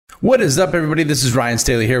What is up, everybody? This is Ryan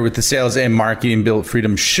Staley here with the Sales and Marketing Built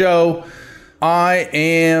Freedom Show. I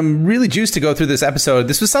am really juiced to go through this episode.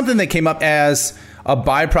 This was something that came up as a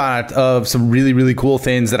byproduct of some really, really cool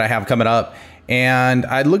things that I have coming up. And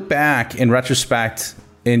I look back in retrospect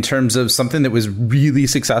in terms of something that was really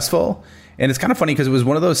successful. And it's kind of funny because it was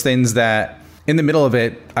one of those things that in the middle of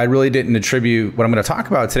it, I really didn't attribute what I'm going to talk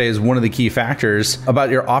about today as one of the key factors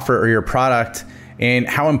about your offer or your product and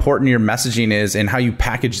how important your messaging is and how you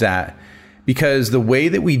package that. Because the way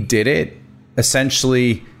that we did it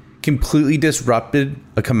essentially completely disrupted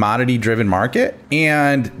a commodity-driven market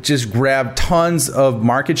and just grabbed tons of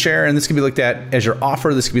market share. And this can be looked at as your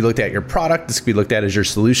offer. This can be looked at your product. This can be looked at as your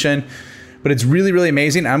solution. But it's really, really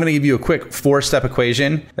amazing. I'm going to give you a quick 4-step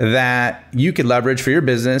equation that you could leverage for your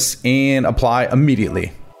business and apply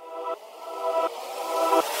immediately.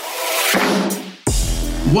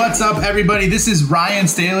 What's up, everybody? This is Ryan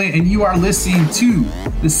Staley, and you are listening to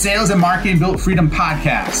the Sales and Marketing Built Freedom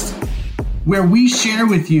podcast, where we share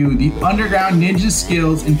with you the underground ninja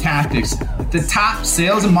skills and tactics that the top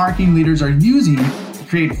sales and marketing leaders are using to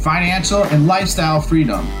create financial and lifestyle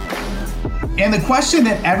freedom. And the question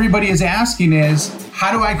that everybody is asking is,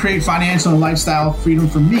 how do I create financial and lifestyle freedom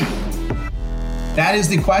for me? That is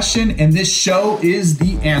the question, and this show is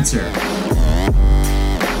the answer.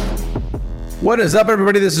 What is up,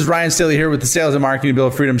 everybody? This is Ryan Staley here with the Sales and Marketing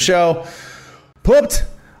Built Freedom Show. Pooped!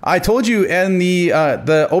 I told you in the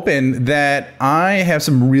open that I have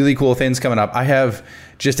some really cool things coming up. I have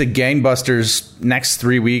just a gangbusters next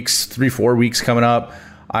 4 weeks coming up.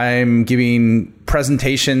 I'm giving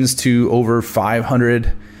presentations to over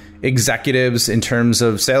 500 executives in terms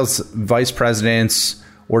of sales vice presidents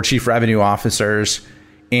or chief revenue officers.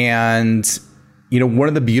 And, one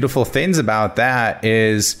of the beautiful things about that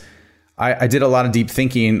is I did a lot of deep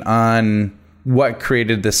thinking on what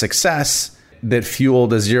created the success that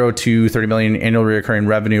fueled a 0 to 30 million annual recurring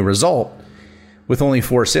revenue result with only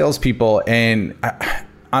 4 salespeople. And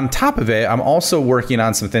on top of it, I'm also working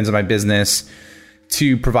on some things in my business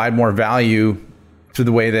to provide more value through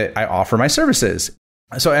the way that I offer my services.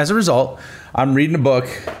 So as a result, I'm reading a book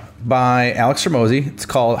by Alex Hormozi. It's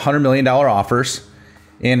called $100 Million Offers.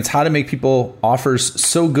 And it's how to make people offers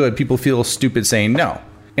so good people feel stupid saying no.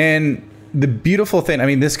 And the beautiful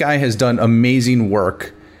thing, this guy has done amazing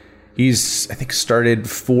work. He's, I think, started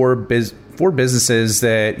 4 businesses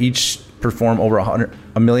that each perform over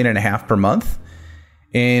 $1.5 million per month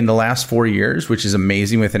in the last 4 years, which is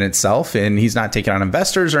amazing within itself. And he's not taking on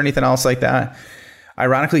investors or anything else like that.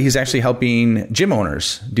 Ironically, he's actually helping gym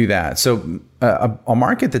owners do that. So a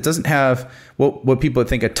market that doesn't have what people would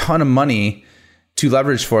think a ton of money to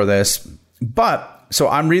leverage for this. So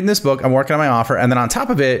I'm reading this book, I'm working on my offer, and then on top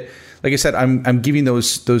of it, like I said, I'm giving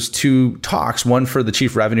those 2 talks, one for the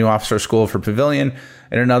Chief Revenue Officer School for Pavilion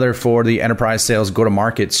and another for the Enterprise Sales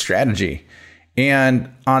Go-to-Market Strategy.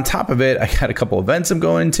 And on top of it, I got a couple events I'm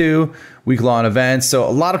going to, week-long events. So a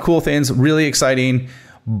lot of cool things, really exciting,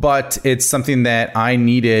 but it's something that I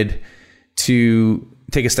needed to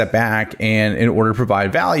take a step back, and in order to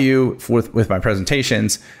provide value with my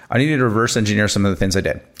presentations, I needed to reverse engineer some of the things I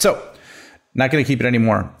did. So not going to keep it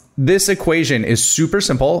anymore. This equation is super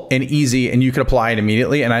simple and easy, and you can apply it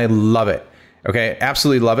immediately, and I love it. Okay,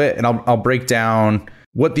 absolutely love it. And I'll break down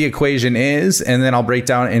what the equation is, and then I'll break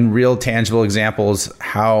down in real tangible examples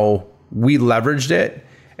how we leveraged it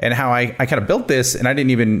and how I kind of built this, and I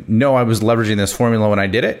didn't even know I was leveraging this formula when I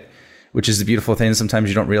did it, which is the beautiful thing. Sometimes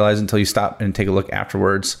you don't realize until you stop and take a look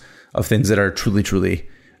afterwards of things that are truly, truly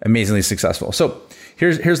amazingly successful. So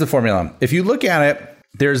here's the formula. If you look at it,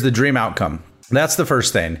 there's the dream outcome. That's the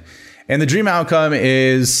first thing. And the dream outcome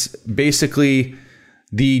is basically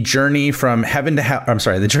the journey from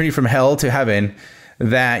the journey from hell to heaven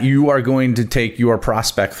that you are going to take your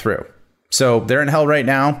prospect through. So they're in hell right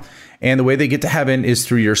now, and the way they get to heaven is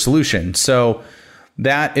through your solution. So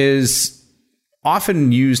that is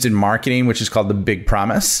often used in marketing, which is called the big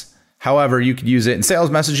promise. However, you could use it in sales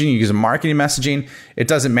messaging, you use it in marketing messaging. It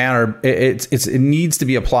doesn't matter. It needs to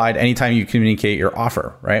be applied anytime you communicate your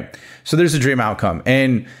offer, right? So there's a dream outcome.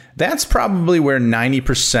 And that's probably where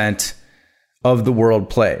 90% of the world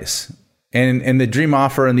plays. And the dream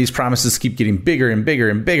offer and these promises keep getting bigger and bigger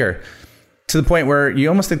and bigger to the point where you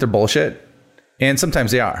almost think they're bullshit. And sometimes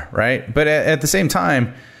they are, right? But at the same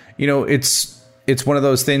time, it's one of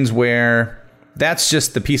those things where that's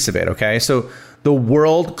just the piece of it, okay? So the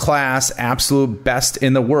world-class, absolute best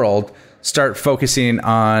in the world start focusing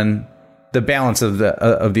on the balance of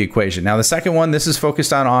the equation. Now, the second one, this is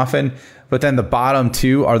focused on often, but then the bottom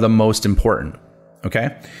 2 are the most important,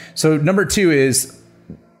 okay? So number 2 is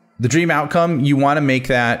the dream outcome. You want to make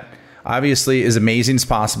that obviously as amazing as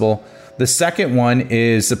possible. The second one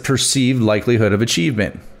is the perceived likelihood of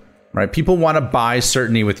achievement, right? People want to buy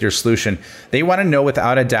certainty with your solution. They want to know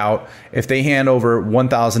without a doubt if they hand over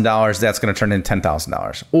 $1,000, that's going to turn into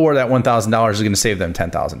 $10,000, or that $1,000 is going to save them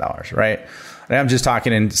 $10,000, right? And I'm just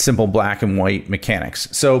talking in simple black and white mechanics.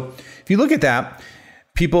 So if you look at that,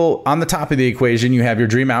 people on the top of the equation, you have your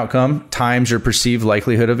dream outcome times your perceived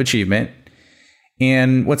likelihood of achievement.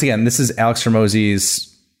 And once again, this is Alex Hormozi's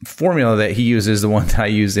formula that he uses, the one that I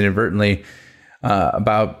used inadvertently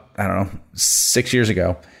about, 6 years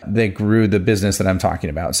ago, that grew the business that I'm talking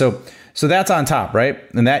about. So that's on top, right?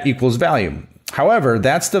 And that equals value. However,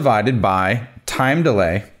 that's divided by time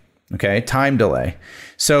delay. Okay, time delay.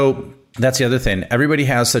 So that's the other thing. Everybody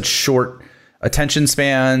has such short attention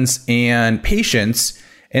spans and patience.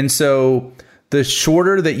 And so the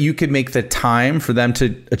shorter that you can make the time for them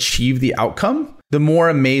to achieve the outcome, the more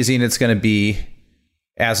amazing it's going to be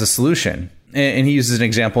as a solution. And he uses an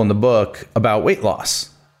example in the book about weight loss,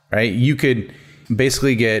 right? You could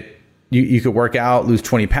basically you could work out, lose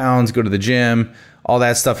 20 pounds, go to the gym, all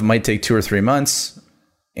that stuff. It might take 2 or 3 months.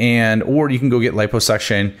 Or you can go get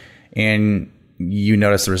liposuction and you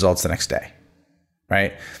notice the results the next day,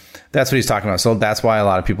 right? That's what he's talking about. So that's why a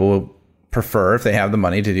lot of people prefer, if they have the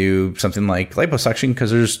money, to do something like liposuction,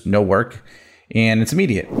 because there's no work and it's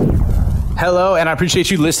immediate. Hello, and I appreciate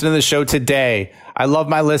you listening to the show today. I love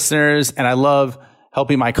my listeners and I love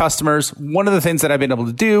helping my customers. One of the things that I've been able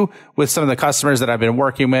to do with some of the customers that I've been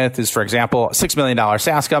working with is, for example, a $6 million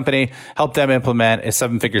SaaS company, help them implement a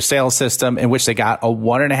 7-figure sales system in which they got a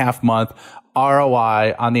 1.5 month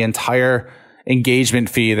ROI on the entire engagement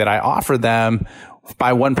fee that I offered them,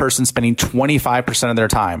 by one person spending 25% of their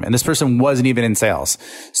time. And this person wasn't even in sales.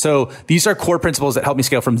 So these are core principles that help me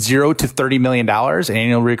scale from 0 to $30 million in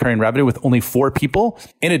annual recurring revenue with only 4 people.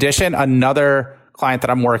 In addition, another client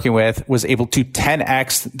that I'm working with was able to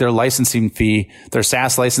 10x their licensing fee, their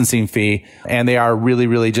SaaS licensing fee. And they are really,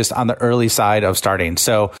 really just on the early side of starting.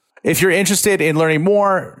 So if you're interested in learning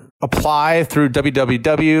more, apply through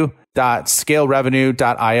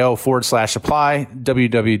www.scalerevenue.io/apply,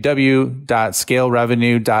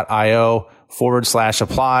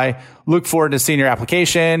 www.scalerevenue.io/apply. Look forward to seeing your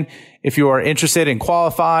application. If you are interested and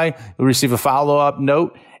qualify, you'll receive a follow-up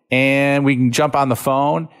note and we can jump on the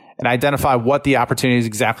phone and identify what the opportunity is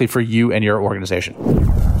exactly for you and your organization.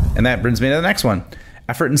 And that brings me to the next one,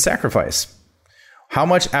 effort and sacrifice. How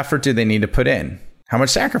much effort do they need to put in? How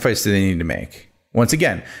much sacrifice do they need to make? Once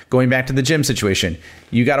again, going back to the gym situation,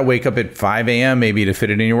 you got to wake up at 5 a.m. maybe to fit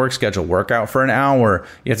it in your work schedule, work out for an hour.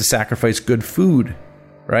 You have to sacrifice good food,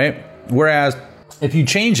 right? Whereas if you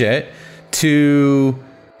change it to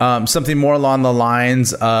something more along the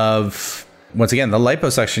lines of, once again, the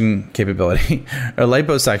liposuction capability or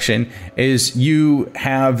liposuction is you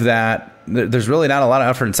have that, there's really not a lot of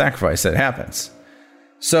effort and sacrifice that happens.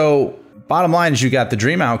 So bottom line is you got the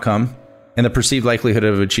dream outcome and the perceived likelihood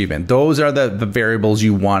of achievement. Those are the variables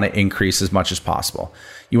you want to increase as much as possible.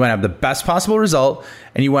 You want to have the best possible result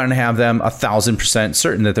and you want to have them 1,000%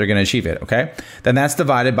 certain that they're going to achieve it. Okay. Then that's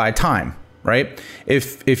divided by time, right?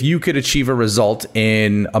 If you could achieve a result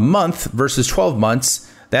in a month versus 12 months,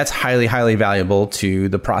 that's highly, highly valuable to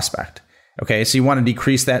the prospect. Okay. So you want to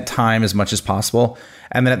decrease that time as much as possible.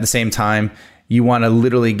 And then at the same time, you want to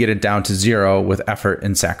literally get it down to 0 with effort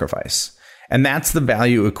and sacrifice. And that's the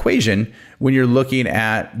value equation when you're looking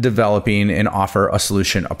at developing and offer a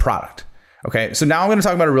solution, a product. Okay, so now I'm going to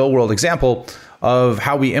talk about a real world example of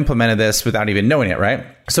how we implemented this without even knowing it, right?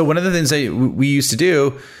 So one of the things that we used to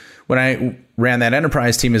do when I ran that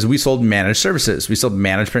enterprise team is we sold managed services. We sold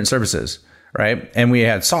management services, right? And we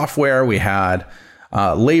had software, we had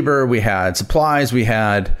labor, we had supplies, we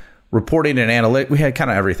had reporting and analytics, we had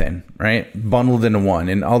kind of everything, right? Bundled into one,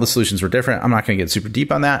 and all the solutions were different. I'm not going to get super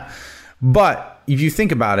deep on that. But if you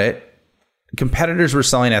think about it, competitors were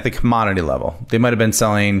selling at the commodity level. They might have been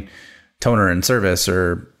selling toner and service,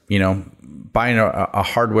 or, buying a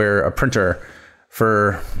hardware, a printer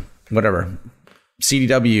for whatever,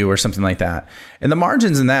 CDW or something like that. And the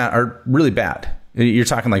margins in that are really bad. You're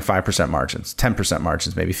talking like 5% margins, 10%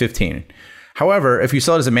 margins, maybe 15. However, if you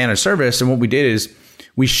sell it as a managed service, and what we did is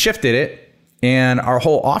we shifted it, and our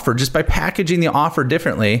whole offer, just by packaging the offer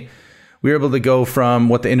differently, we were able to go from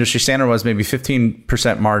what the industry standard was, maybe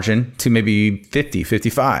 15% margin, to maybe 50,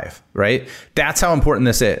 55, right? That's how important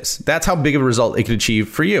this is. That's how big of a result it could achieve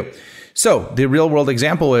for you. So the real world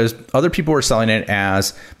example is other people were selling it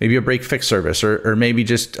as maybe a break fix service, or maybe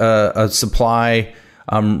just a supply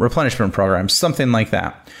replenishment program, something like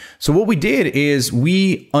that. So what we did is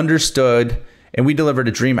we understood and we delivered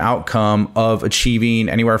a dream outcome of achieving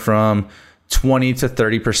anywhere from 20 to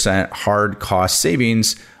 30% hard cost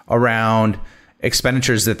savings around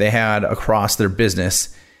expenditures that they had across their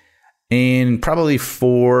business in probably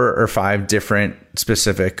 4 or 5 different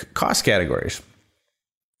specific cost categories.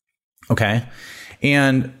 Okay.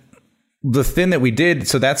 And the thing that we did,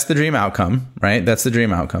 so that's the dream outcome, right? That's the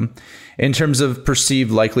dream outcome. In terms of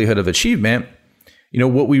perceived likelihood of achievement,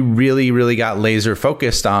 what we really, really got laser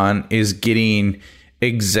focused on is getting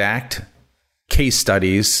exact case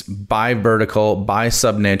studies by vertical, by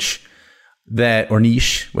sub niche or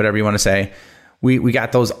niche, whatever you want to say. We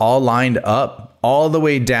got those all lined up all the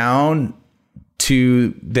way down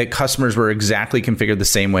to that customers were exactly configured the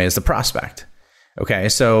same way as the prospect. Okay,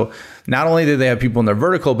 so not only did they have people in their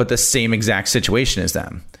vertical, but the same exact situation as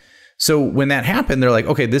them. So when that happened, they're like,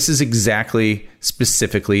 okay, this is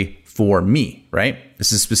specifically for me, right?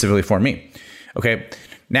 This is specifically for me. Okay,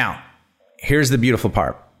 now here's the beautiful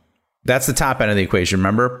part. That's the top end of the equation.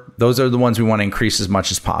 Remember, those are the ones we want to increase as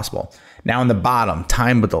much as possible. Now in the bottom,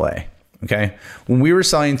 time delay. Okay, when we were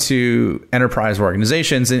selling to enterprise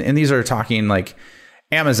organizations, and these are talking like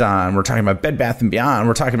Amazon, we're talking about Bed Bath & Beyond,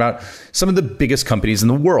 we're talking about some of the biggest companies in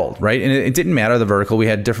the world, right? And it didn't matter the vertical. We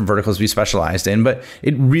had different verticals we specialized in, but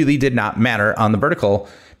it really did not matter on the vertical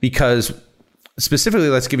because specifically,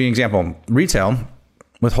 let's give you an example. Retail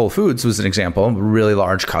with Whole Foods was an example, a really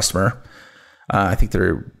large customer. I think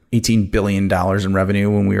they're $18 billion in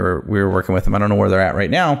revenue when we were working with them. I don't know where they're at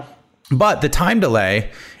right now, but the time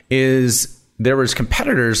delay is there was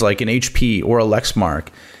competitors like an HP or a Lexmark,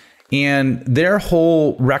 and their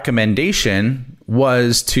whole recommendation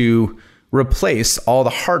was to replace all the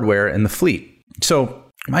hardware in the fleet. So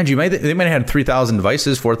mind you, they might have had 3,000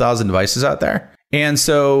 devices, 4,000 devices out there. And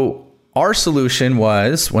so our solution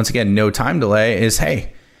was, once again, no time delay is,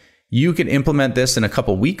 hey, you can implement this in a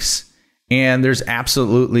couple weeks and there's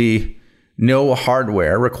absolutely no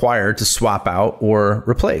hardware required to swap out or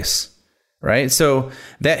replace, right? So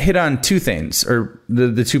that hit on two things, or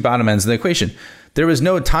the two bottom ends of the equation. There was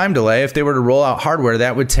no time delay. If they were to roll out hardware,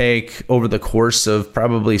 that would take over the course of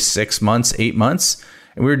probably 6 months, 8 months.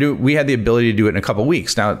 And we had the ability to do it in a couple of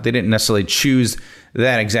weeks. Now, they didn't necessarily choose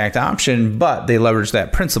that exact option, but they leveraged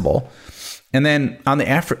that principle. And then on the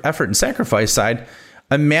effort and sacrifice side,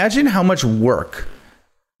 imagine how much work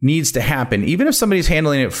needs to happen, even if somebody's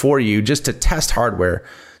handling it for you, just to test hardware,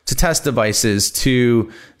 to test devices,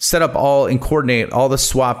 to set up all and coordinate all the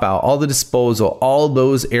swap out, all the disposal, all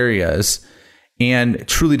those areas, and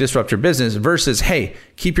truly disrupt your business versus, hey,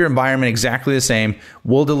 keep your environment exactly the same.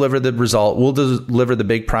 We'll deliver the result. We'll deliver the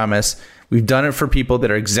big promise. We've done it for people that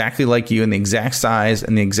are exactly like you in the exact size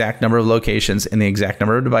and the exact number of locations and the exact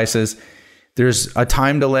number of devices. There's a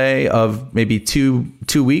time delay of maybe two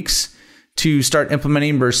weeks to start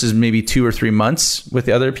implementing versus maybe 2 or 3 months with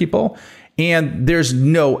the other people. And there's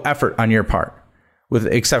no effort on your part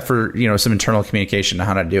except for, some internal communication on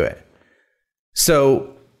how to do it.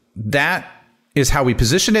 So that is how we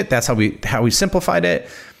positioned it. That's how we simplified it.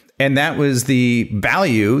 And that was the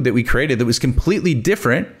value that we created that was completely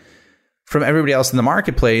different from everybody else in the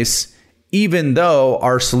marketplace, even though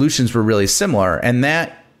our solutions were really similar. And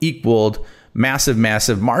that equaled massive,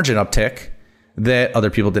 massive margin uptick that other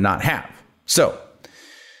people did not have. So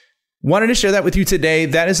wanted to share that with you today.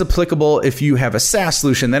 That is applicable if you have a SaaS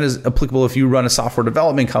solution. That is applicable if you run a software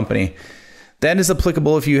development company. That is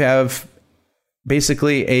applicable if you have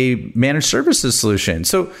basically a managed services solution.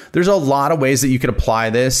 So there's a lot of ways that you could apply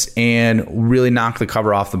this and really knock the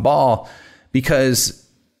cover off the ball, because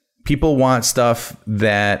people want stuff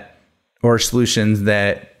or solutions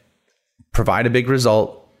that provide a big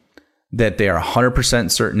result that they are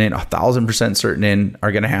 100% certain in, 1,000% certain in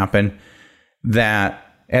are going to happen, that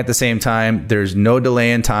at the same time, there's no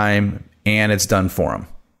delay in time and it's done for them,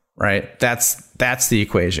 right? That's the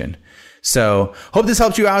equation. So hope this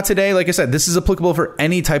helped you out today. Like I said, this is applicable for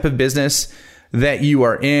any type of business that you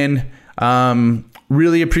are in.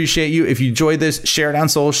 Really appreciate you. If you enjoyed this, share it on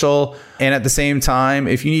social. And at the same time,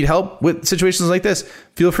 if you need help with situations like this,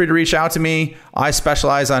 feel free to reach out to me. I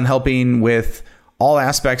specialize on helping with all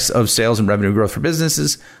aspects of sales and revenue growth for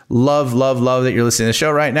businesses. Love, love, love that you're listening to the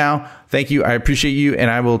show right now. Thank you. I appreciate you,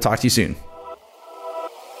 and I will talk to you soon.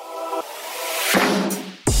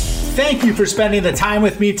 Thank you for spending the time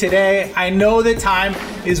with me today. I know that time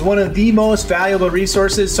is one of the most valuable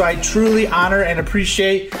resources, so I truly honor and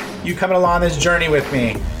appreciate you coming along this journey with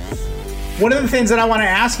me. One of the things that I want to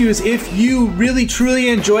ask you is, if you really truly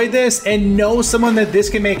enjoyed this and know someone that this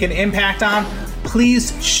can make an impact on,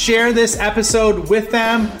 please share this episode with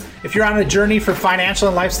them. If you're on a journey for financial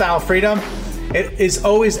and lifestyle freedom, it is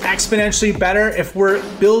always exponentially better if we're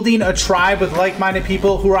building a tribe with like-minded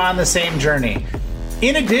people who are on the same journey.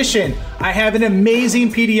 In addition, I have an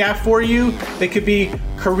amazing PDF for you that could be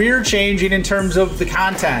career changing in terms of the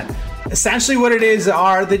content. Essentially what it is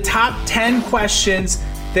are the top 10 questions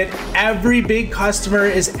that every big customer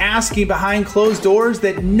is asking behind closed doors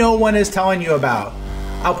that no one is telling you about.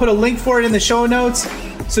 I'll put a link for it in the show notes,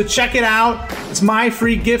 so check it out. It's my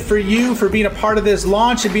free gift for you for being a part of this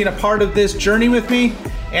launch and being a part of this journey with me,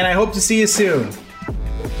 and I hope to see you soon.